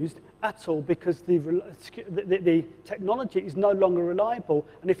used at all because the technology is no longer reliable,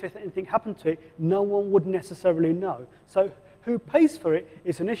 and if anything happened to it, no one would necessarily know. So who pays for it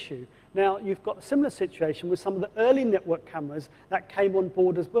is an issue. Now, you've got a similar situation with some of the early network cameras that came on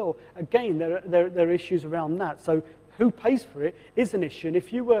board as well. Again, there are issues around that. So who pays for it is an issue. And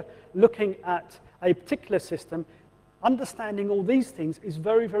if you were looking at a particular system, understanding all these things is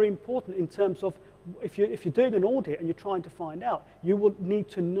very, very important in terms of if you're doing an audit and you're trying to find out, you will need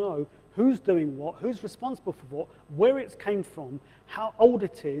to know who's doing what, who's responsible for what, where it came from, how old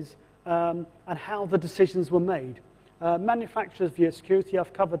it is, and how the decisions were made. Manufacturers via security,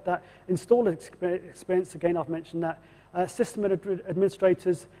 I've covered that. Installer experience, again, I've mentioned that. System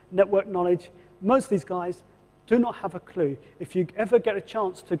administrators, network knowledge. Most of these guys do not have a clue. If you ever get a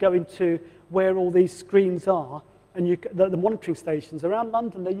chance to go into where all these screens are, and the monitoring stations around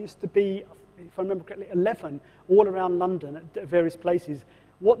London, there used to be, if I remember correctly, 11 all around London at various places.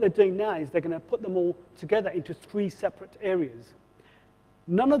 What they're doing now is they're going to put them all together into 3 separate areas.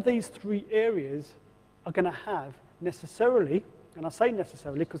 None of these 3 areas are going to have necessarily, and I say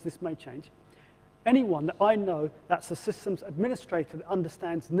necessarily because this may change, anyone that I know that's a systems administrator that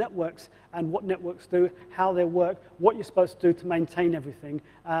understands networks and what networks do, how they work, what you're supposed to do to maintain everything,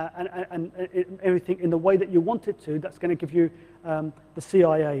 and everything in the way that you want it to, that's going to give you the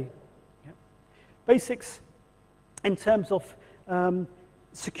CIA. Yeah. Basics in terms of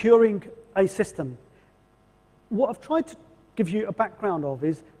securing a system. What I've tried to give you a background of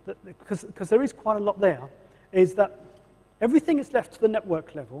is that, because there is quite a lot there, is that everything is left to the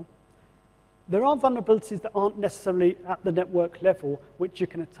network level. There are vulnerabilities that aren't necessarily at the network level, which you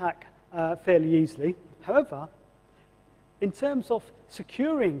can attack fairly easily. However, in terms of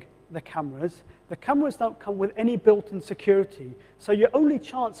securing the cameras don't come with any built-in security. So your only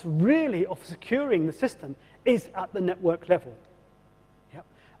chance really of securing the system is at the network level. Yep.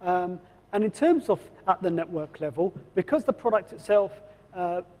 And in terms of at the network level, because the product itself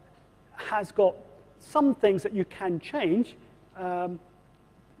has got some things that you can change,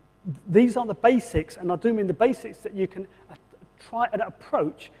 these are the basics, and I do mean the basics that you can try and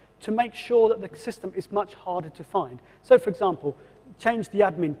approach to make sure that the system is much harder to find. So for example, change the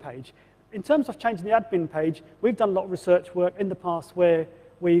admin page. In terms of changing the admin page, we've done a lot of research work in the past where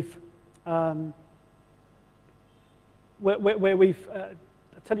we've, I'll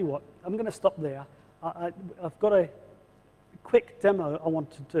tell you what, I'm going to stop there. I've got a quick demo I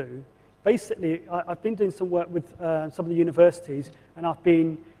want to do. Basically, I've been doing some work with some of the universities, and I've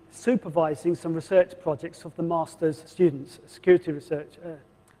been supervising some research projects of the master's students, security research,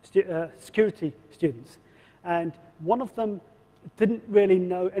 security students. And one of them didn't really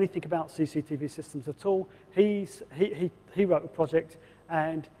know anything about CCTV systems at all. He wrote a project,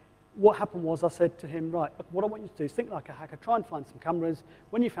 and what happened was I said to him, right, what I want you to do is think like a hacker, try and find some cameras.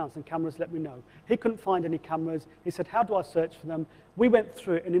 When you found some cameras, let me know. He couldn't find any cameras. He said, how do I search for them? We went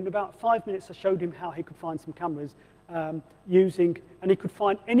through it, and in about 5 minutes, I showed him how he could find some cameras and he could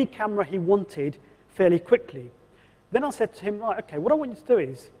find any camera he wanted fairly quickly. Then I said to him, right, okay, what I want you to do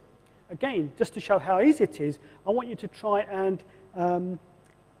is, again, just to show how easy it is, I want you to try and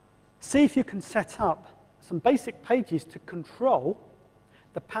see if you can set up some basic pages to control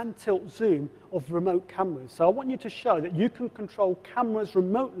the pan, tilt, zoom of remote cameras. So I want you to show that you can control cameras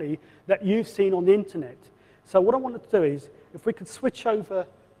remotely that you've seen on the internet. So what I want to do is, if we could switch over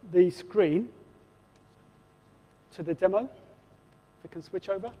the screen to the demo, if we can switch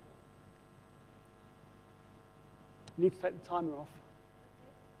over. You need to take the timer off.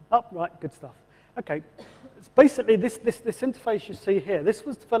 Oh, right, good stuff. Okay, it's basically this interface you see here, this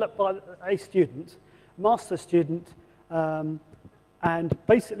was developed by a student, master's student, and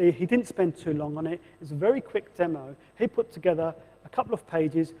basically he didn't spend too long on it. It's a very quick demo. He put together a couple of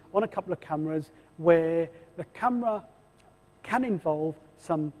pages on a couple of cameras where the camera can involve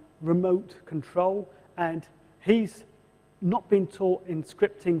some remote control, and he's not been taught in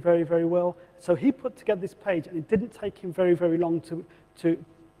scripting very, very well. So he put together this page, and it didn't take him very, very long to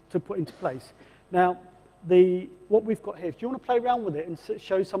put into place. Now, what we've got here, do you want to play around with it and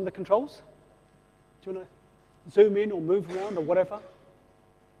show some of the controls? Do you want to zoom in or move around or whatever?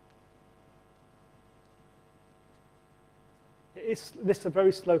 This is a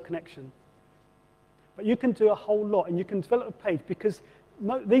very slow connection. But you can do a whole lot, and you can develop a page, because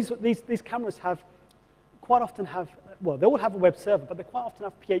these cameras quite often have, well, they all have a web server, but they quite often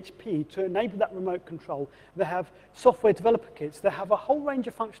have PHP to enable that remote control. They have software developer kits. They have a whole range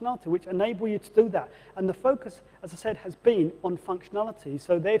of functionality which enable you to do that. And the focus, as I said, has been on functionality.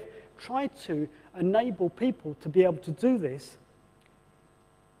 So they've tried to enable people to be able to do this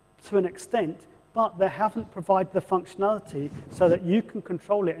to an extent, but they haven't provided the functionality so that you can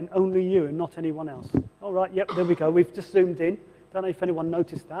control it and only you and not anyone else. All right, yep, there we go. We've just zoomed in. Don't know if anyone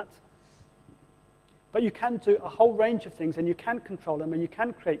noticed that. But you can do a whole range of things, and you can control them, and you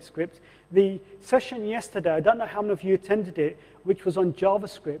can create scripts. The session yesterday, I don't know how many of you attended it, which was on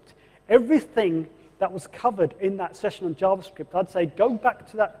JavaScript. Everything that was covered in that session on JavaScript, I'd say go back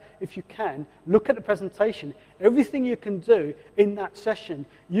to that if you can, look at the presentation. Everything you can do in that session,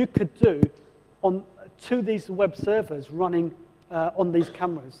 you could do on to these web servers running on these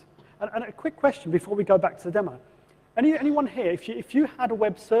cameras. And a quick question before we go back to the demo. Anyone here, if you had a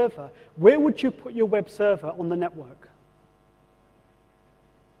web server, where would you put your web server on the network?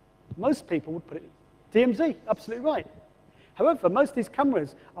 Most people would put it DMZ, absolutely right. However, most of these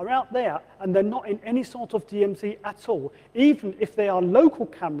cameras are out there and they're not in any sort of DMZ at all. Even if they are local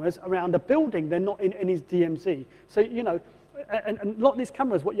cameras around a building, they're not in any DMZ. So, you know, and a lot of these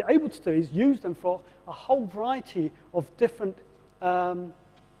cameras, what you're able to do is use them for a whole variety of different, how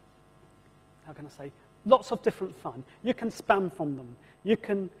can I say, lots of different fun. You can spam from them. You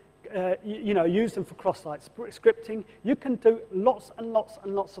can, you know, use them for cross-site scripting. You can do lots and lots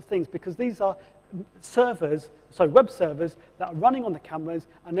and lots of things because these are servers, so web servers that are running on the cameras,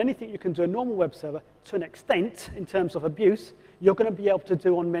 and anything you can do a normal web server to an extent in terms of abuse, you're going to be able to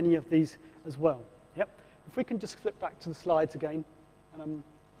do on many of these as well. Yep. If we can just flip back to the slides again, and I'm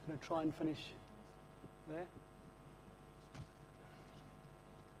going to try and finish there.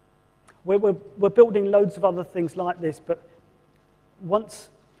 We're building loads of other things like this, but once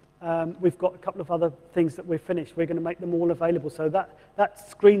we've got a couple of other things that we're finished, we're going to make them all available. So that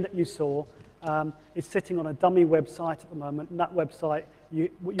screen that you saw is sitting on a dummy website at the moment, and that website you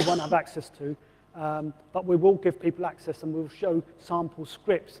won't have access to, but we will give people access, and we'll show sample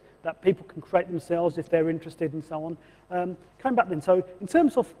scripts that people can create themselves if they're interested and so on. Coming back then, so in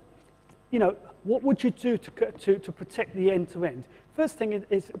terms of, you know, what would you do to protect the end-to-end? First thing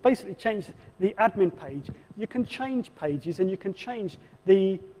is basically change the admin page. You can change pages, and you can change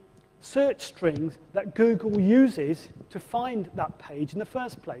the search strings that Google uses to find that page in the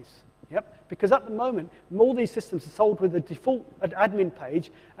first place. Yep. Because at the moment, all these systems are sold with a default admin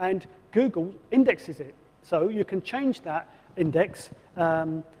page, and Google indexes it. So you can change that index,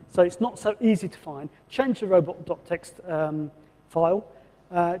 so it's not so easy to find. Change the robot.txt file.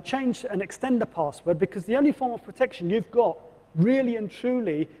 Change and extend the password, because the only form of protection you've got really and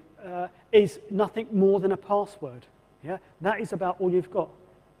truly is nothing more than a password. Yeah? That is about all you've got.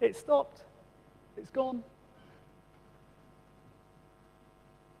 It stopped. It's gone.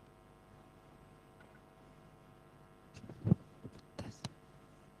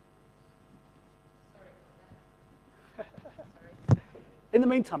 In the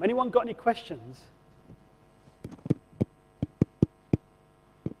meantime, anyone got any questions?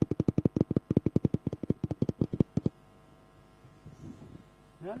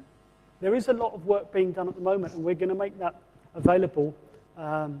 No? There is a lot of work being done at the moment, and we're going to make that available.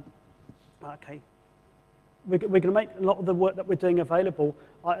 Okay. We're going to make a lot of the work that we're doing available,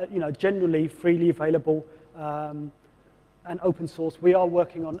 you know, generally freely available and open source. We are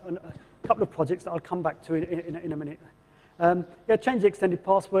working on a couple of projects that I'll come back to in a minute. Yeah, change the extended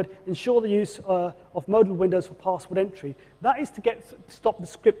password, ensure the use of modal windows for password entry. That is to stop the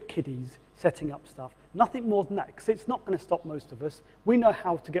script kiddies setting up stuff. Nothing more than that, because it's not going to stop most of us. We know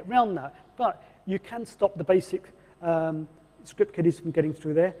how to get around that, but you can stop the basic script kiddies from getting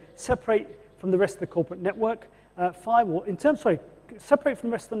through there. Separate from the rest of the corporate network. Firewall, separate from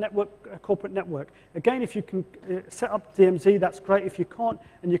the rest of the network, corporate network. Again, if you can set up DMZ, that's great. If you can't,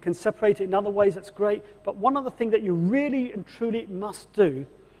 and you can separate it in other ways, that's great. But one other thing that you really and truly must do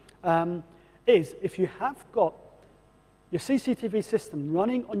is, if you have got your CCTV system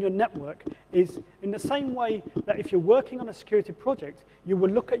running on your network, is in the same way that if you're working on a security project, you will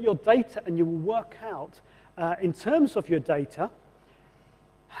look at your data and you will work out, in terms of your data,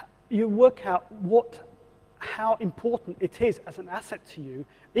 you work out how important it is as an asset to you.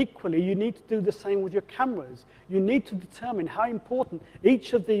 Equally, you need to do the same with your cameras. You need to determine how important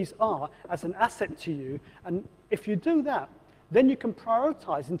each of these are as an asset to you. And if you do that, then you can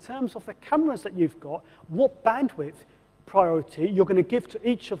prioritize in terms of the cameras that you've got, what bandwidth priority you're going to give to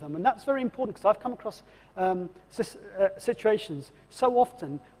each of them. And that's very important, because I've come across situations so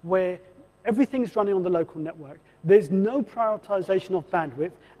often where everything's running on the local network. There's no prioritization of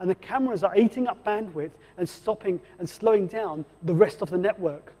bandwidth, and the cameras are eating up bandwidth and stopping and slowing down the rest of the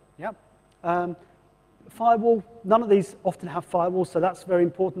network. Yeah? Firewall, none of these often have firewalls, so that's very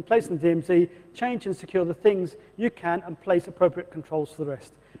important. Place in the DMZ, change and secure the things you can, and place appropriate controls for the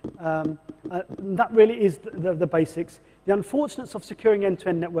rest. That really is the basics. The unfortunates of securing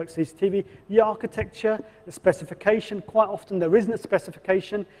end-to-end network CCTV, the architecture, the specification, quite often there isn't a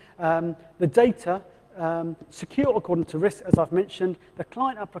specification, the data, secure according to risk, as I've mentioned, the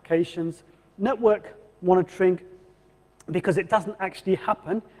client applications, network monitoring, because it doesn't actually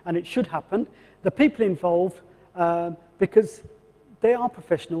happen, and it should happen. The people involved, because they are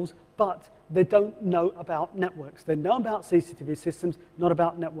professionals, but they don't know about networks. They know about CCTV systems, not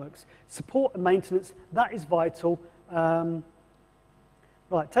about networks. Support and maintenance, that is vital. Right,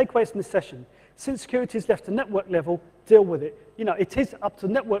 takeaways from this session. Since security is left to network level, deal with it. You know, it is up to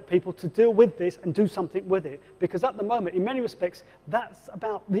network people to deal with this and do something with it, because at the moment, in many respects, that's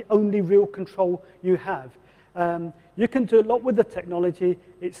about the only real control you have. You can do a lot with the technology.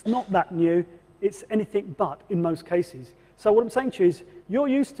 It's not that new. It's anything but in most cases. So what I'm saying to you is, you're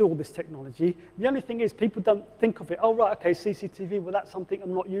used to all this technology. The only thing is, people don't think of it. Oh, right, okay, CCTV, well, that's something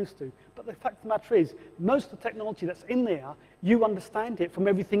I'm not used to. But the fact of the matter is, most of the technology that's in there, you understand it from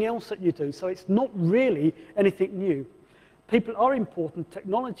everything else that you do. So it's not really anything new. People are important.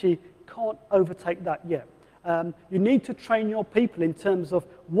 Technology can't overtake that yet. You need to train your people in terms of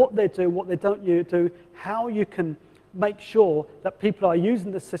what they do, what they don't do, how you can make sure that people are using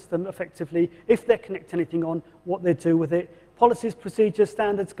the system effectively, if they connect anything on, what they do with it. Policies, procedures,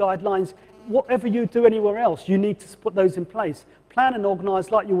 standards, guidelines, whatever you do anywhere else, you need to put those in place. Plan and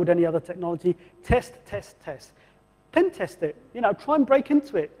organize like you would any other technology. Test, test, test. Pen test it. You know, try and break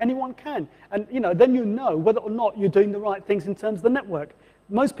into it. Anyone can. And, you know, then you know whether or not you're doing the right things in terms of the network.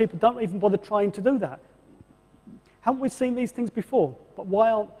 Most people don't even bother trying to do that. Haven't we seen these things before? But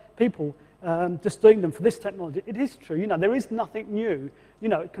why aren't people just doing them for this technology? It is true. You know, there is nothing new. You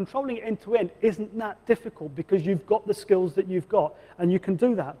know, controlling it end-to-end isn't that difficult because you've got the skills that you've got, and you can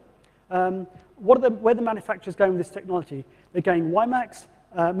do that. Where the manufacturers going with this technology? They're going WiMAX,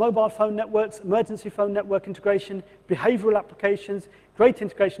 mobile phone networks, emergency phone network integration, behavioral applications, great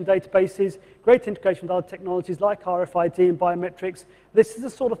integration databases, great integration with other technologies like RFID and biometrics. This is the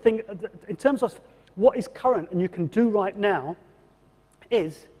sort of thing, in terms of what is current and you can do right now,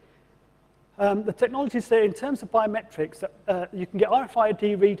 is the technologies there in terms of biometrics, that you can get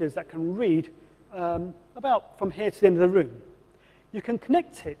RFID readers that can read about from here to the end of the room. You can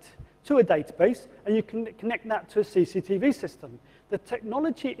connect it to a database, and you can connect that to a CCTV system. The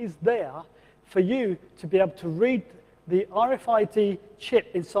technology is there for you to be able to read the RFID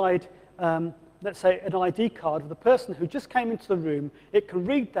chip inside, let's say, an ID card of the person who just came into the room. It can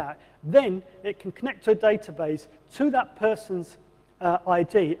read that. Then it can connect to a database to that person's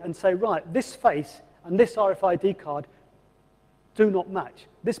ID and say, right, this face and this RFID card do not match.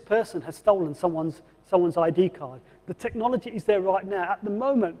 This person has stolen someone's ID card. The technology is there right now. At the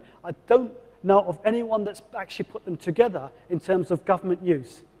moment, I don't know of anyone that's actually put them together in terms of government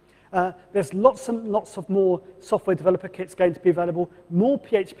use. There's lots and lots of more software developer kits going to be available, more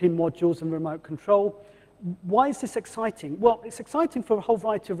PHP modules and remote control. Why is this exciting? Well, it's exciting for a whole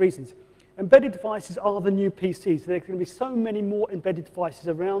variety of reasons. Embedded devices are the new PCs. There are going to be so many more embedded devices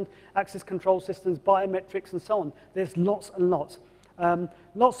around, access control systems, biometrics, and so on. There's lots and lots.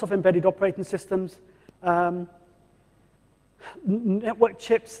 Lots of embedded operating systems, network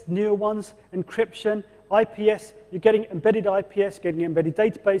chips, newer ones, encryption, IPS. You're getting embedded IPS, getting embedded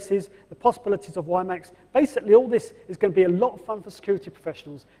databases, the possibilities of WiMAX. Basically, all this is going to be a lot of fun for security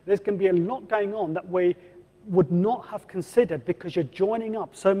professionals. There's going to be a lot going on that we would not have considered because you're joining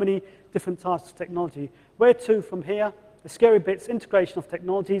up so many different types of technology. Where to from here? The scary bits, integration of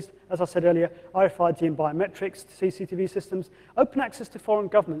technologies, as I said earlier, RFID and biometrics, CCTV systems, open access to foreign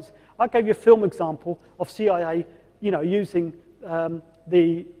governments. I gave you a film example of CIA, using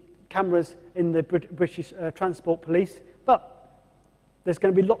the cameras in the British Transport Police, but there's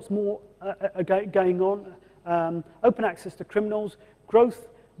going to be lots more going on. Open access to criminals, growth.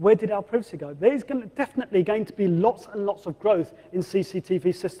 Where did our privacy go? There's definitely going to be lots and lots of growth in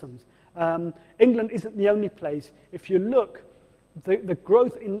CCTV systems. England isn't the only place. If you look, the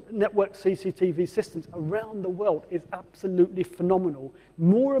growth in network CCTV systems around the world is absolutely phenomenal.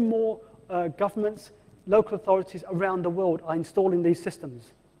 More and more governments, local authorities around the world are installing these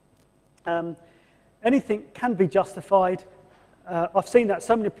systems. Anything can be justified. I've seen that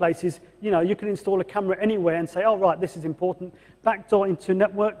so many places. You can install a camera anywhere and say, oh, right, this is important. Backdoor into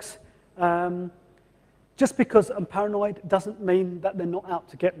networks. Just because I'm paranoid doesn't mean that they're not out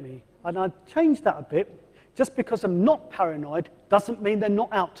to get me. And I'd change that a bit. Just because I'm not paranoid doesn't mean they're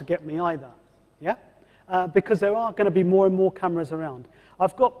not out to get me either. Yeah? Because there are going to be more and more cameras around.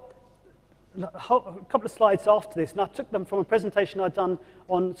 I've got a couple of slides after this, and I took them from a presentation I'd done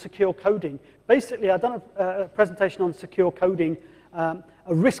on secure coding. Basically, I'd done a presentation on secure coding, a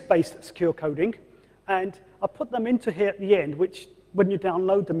risk-based secure coding, and I put them into here at the end, which when you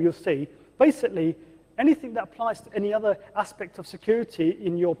download them, you'll see. Basically, anything that applies to any other aspect of security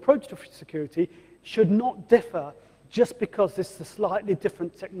in your approach to security should not differ just because this is a slightly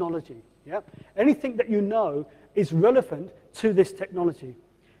different technology. Yeah? Anything that you know is relevant to this technology.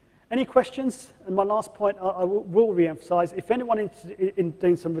 Any questions? And my last point, I will re-emphasize, if anyone is in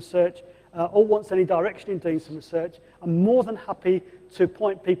doing some research or wants any direction in doing some research, I'm more than happy to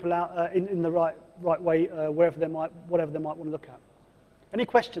point people out in the right way, whatever they might want to look at. Any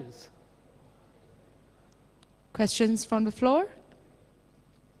questions? Questions from the floor?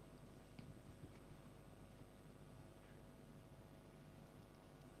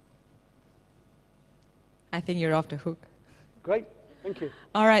 I think you're off the hook. Great, thank you.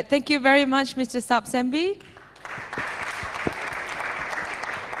 All right, thank you very much, Mr. Sarb Sembhi.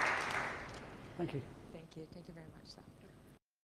 Thank you.